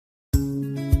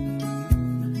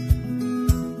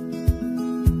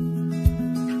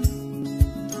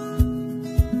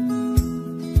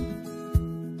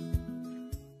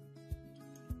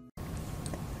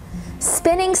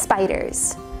Spinning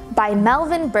Spiders by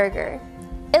Melvin Berger,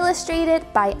 illustrated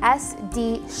by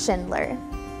S.D. Schindler.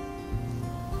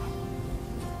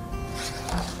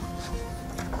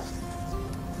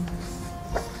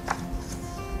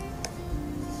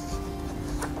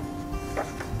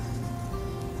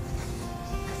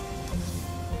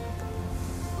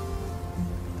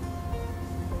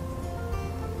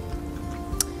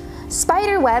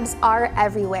 Spider webs are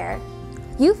everywhere.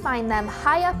 You find them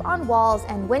high up on walls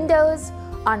and windows,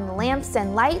 on lamps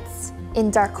and lights, in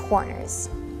dark corners.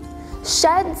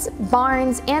 Sheds,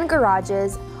 barns, and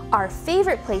garages are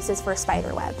favorite places for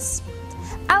spider webs.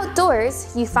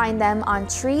 Outdoors, you find them on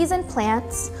trees and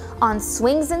plants, on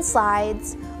swings and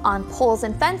slides, on poles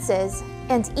and fences,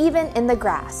 and even in the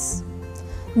grass.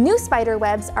 New spider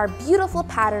webs are beautiful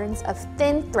patterns of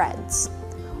thin threads.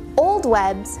 Old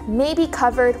webs may be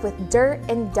covered with dirt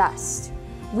and dust.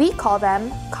 We call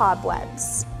them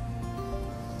cobwebs.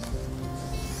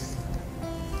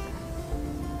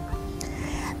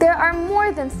 There are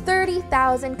more than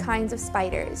 30,000 kinds of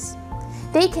spiders.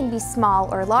 They can be small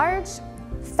or large,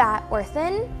 fat or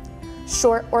thin,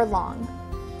 short or long.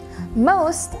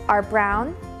 Most are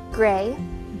brown, gray,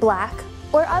 black,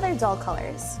 or other dull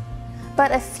colors.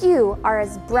 But a few are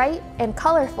as bright and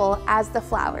colorful as the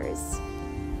flowers.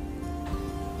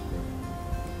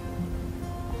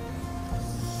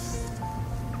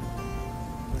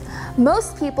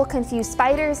 Most people confuse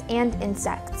spiders and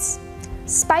insects.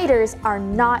 Spiders are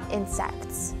not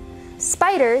insects.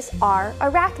 Spiders are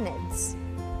arachnids.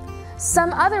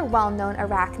 Some other well-known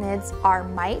arachnids are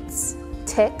mites,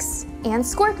 ticks, and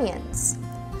scorpions.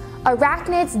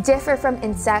 Arachnids differ from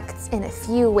insects in a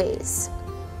few ways.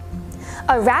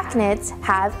 Arachnids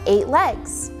have 8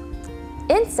 legs.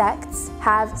 Insects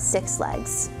have 6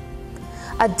 legs.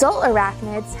 Adult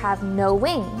arachnids have no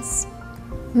wings.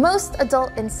 Most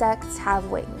adult insects have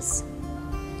wings.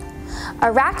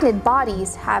 Arachnid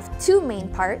bodies have 2 main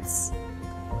parts.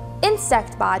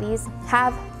 Insect bodies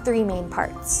have 3 main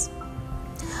parts.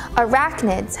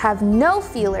 Arachnids have no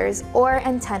feelers or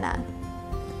antennae.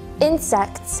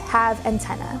 Insects have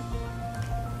antennae.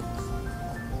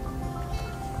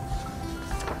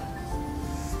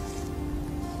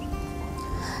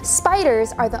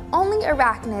 Spiders are the only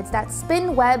arachnids that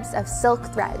spin webs of silk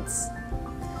threads.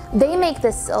 They make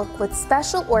this silk with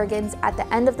special organs at the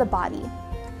end of the body.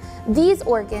 These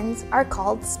organs are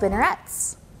called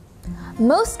spinnerets.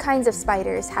 Most kinds of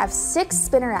spiders have 6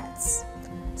 spinnerets.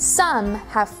 Some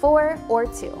have 4 or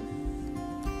 2.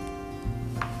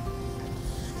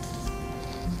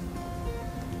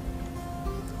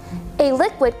 A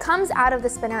liquid comes out of the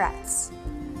spinnerets.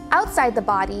 Outside the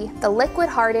body, the liquid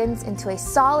hardens into a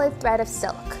solid thread of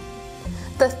silk.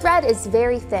 The thread is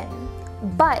very thin,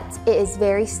 but it is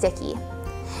very sticky.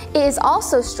 It is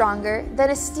also stronger than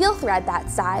a steel thread that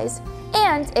size,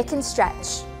 and it can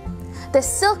stretch. The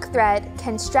silk thread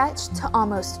can stretch to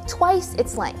almost twice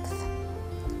its length.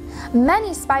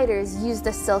 Many spiders use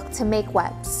the silk to make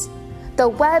webs. The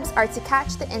webs are to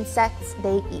catch the insects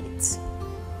they eat.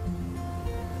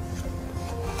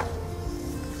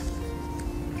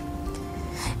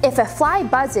 If a fly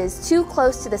buzzes too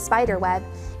close to the spider web,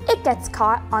 it gets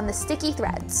caught on the sticky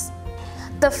threads.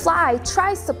 The fly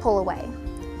tries to pull away.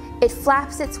 It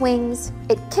flaps its wings,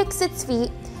 it kicks its feet,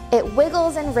 it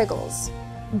wiggles and wriggles,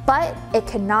 but it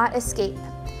cannot escape.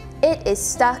 It is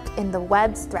stuck in the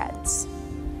web's threads.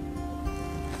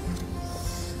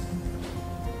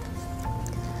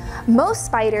 Most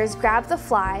spiders grab the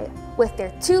fly with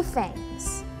their 2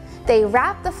 fangs. They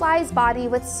wrap the fly's body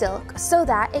with silk so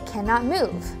that it cannot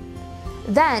move.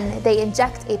 Then they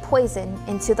inject a poison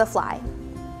into the fly.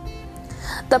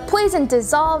 The poison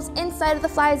dissolves inside of the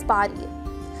fly's body.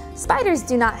 Spiders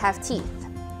do not have teeth.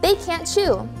 They can't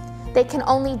chew. They can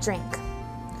only drink.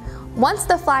 Once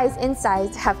the fly's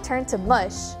insides have turned to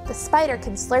mush, the spider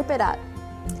can slurp it up.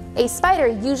 A spider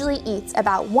usually eats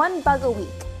about 1 bug a week,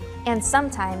 and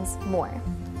sometimes more.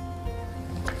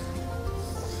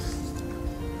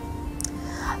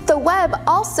 The web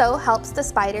also helps the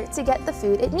spider to get the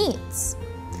food it needs.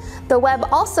 The web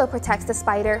also protects the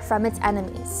spider from its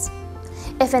enemies.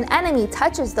 If an enemy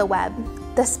touches the web,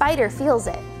 the spider feels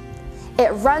it.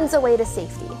 It runs away to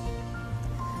safety.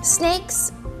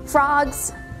 Snakes,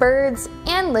 frogs, birds,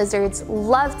 and lizards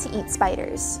love to eat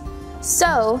spiders.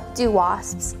 So do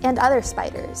wasps and other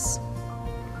spiders.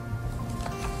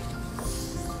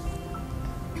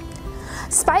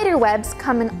 Spider webs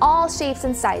come in all shapes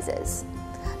and sizes.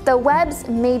 The webs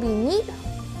may be neat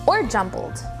or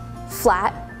jumbled,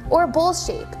 flat or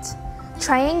bowl-shaped,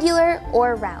 triangular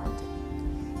or round.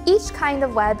 Each kind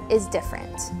of web is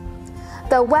different.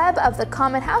 The web of the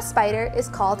common house spider is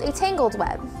called a tangled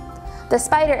web. The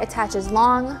spider attaches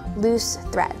long, loose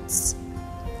threads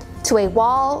to a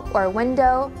wall or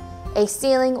window, a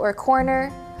ceiling or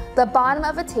corner, the bottom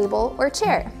of a table or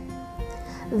chair.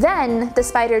 Then the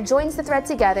spider joins the thread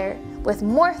together with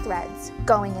more threads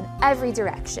going in every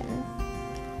direction.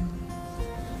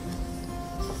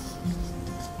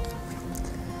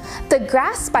 The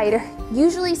grass spider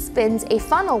usually spins a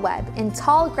funnel web in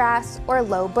tall grass or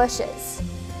low bushes.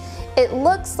 It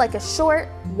looks like a short,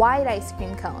 wide ice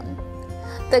cream cone.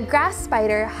 The grass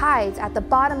spider hides at the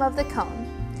bottom of the cone.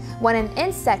 When an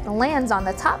insect lands on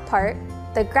the top part,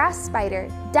 the grass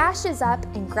spider dashes up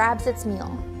and grabs its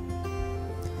meal.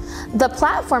 The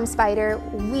platform spider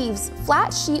weaves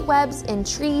flat sheet webs in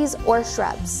trees or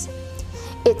shrubs.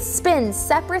 It spins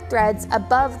separate threads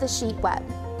above the sheet web.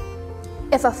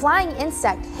 If a flying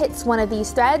insect hits one of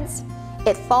these threads,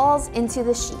 it falls into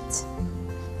the sheet.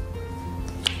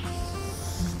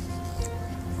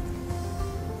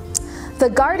 The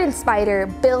garden spider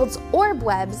builds orb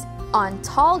webs on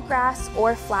tall grass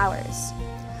or flowers.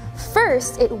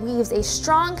 First, it weaves a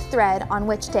strong thread on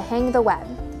which to hang the web.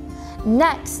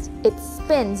 Next, it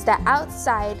spins the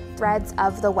outside threads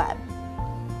of the web.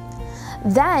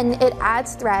 Then it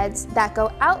adds threads that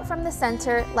go out from the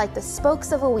center like the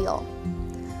spokes of a wheel.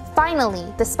 Finally,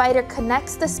 the spider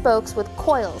connects the spokes with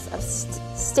coils of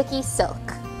sticky silk.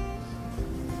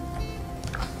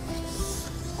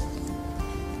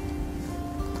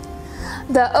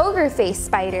 The ogre-faced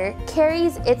spider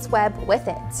carries its web with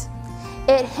it.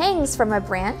 It hangs from a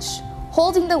branch,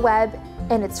 holding the web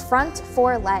in its front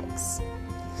 4 legs.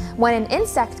 When an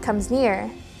insect comes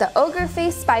near, the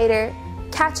ogre-faced spider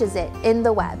catches it in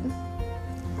the web.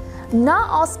 Not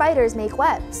all spiders make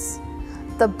webs.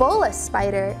 The bolus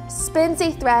spider spins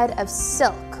a thread of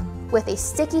silk with a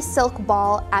sticky silk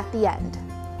ball at the end.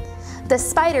 The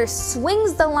spider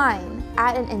swings the line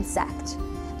at an insect.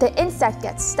 The insect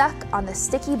gets stuck on the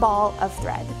sticky ball of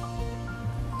thread.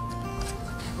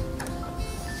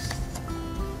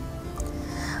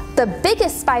 The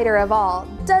biggest spider of all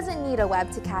doesn't need a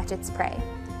web to catch its prey.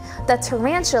 The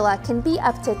tarantula can be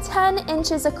up to 10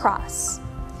 inches across.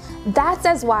 That's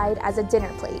as wide as a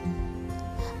dinner plate.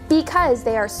 Because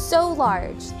they are so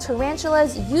large,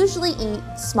 tarantulas usually eat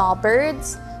small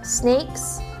birds,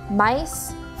 snakes,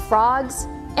 mice, frogs,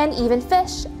 and even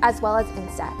fish, as well as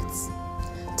insects.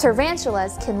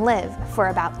 Tarantulas can live for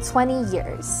about 20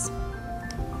 years.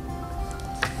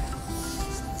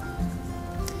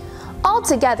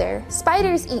 Altogether,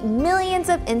 spiders eat millions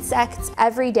of insects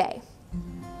every day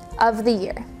of the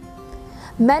year.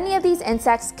 Many of these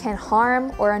insects can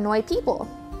harm or annoy people.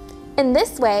 In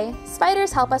this way,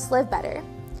 spiders help us live better.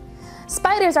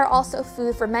 Spiders are also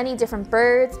food for many different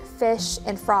birds, fish,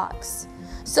 and frogs.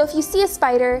 So if you see a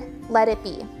spider, let it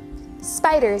be.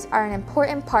 Spiders are an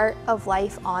important part of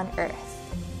life on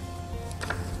Earth.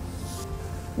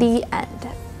 The end.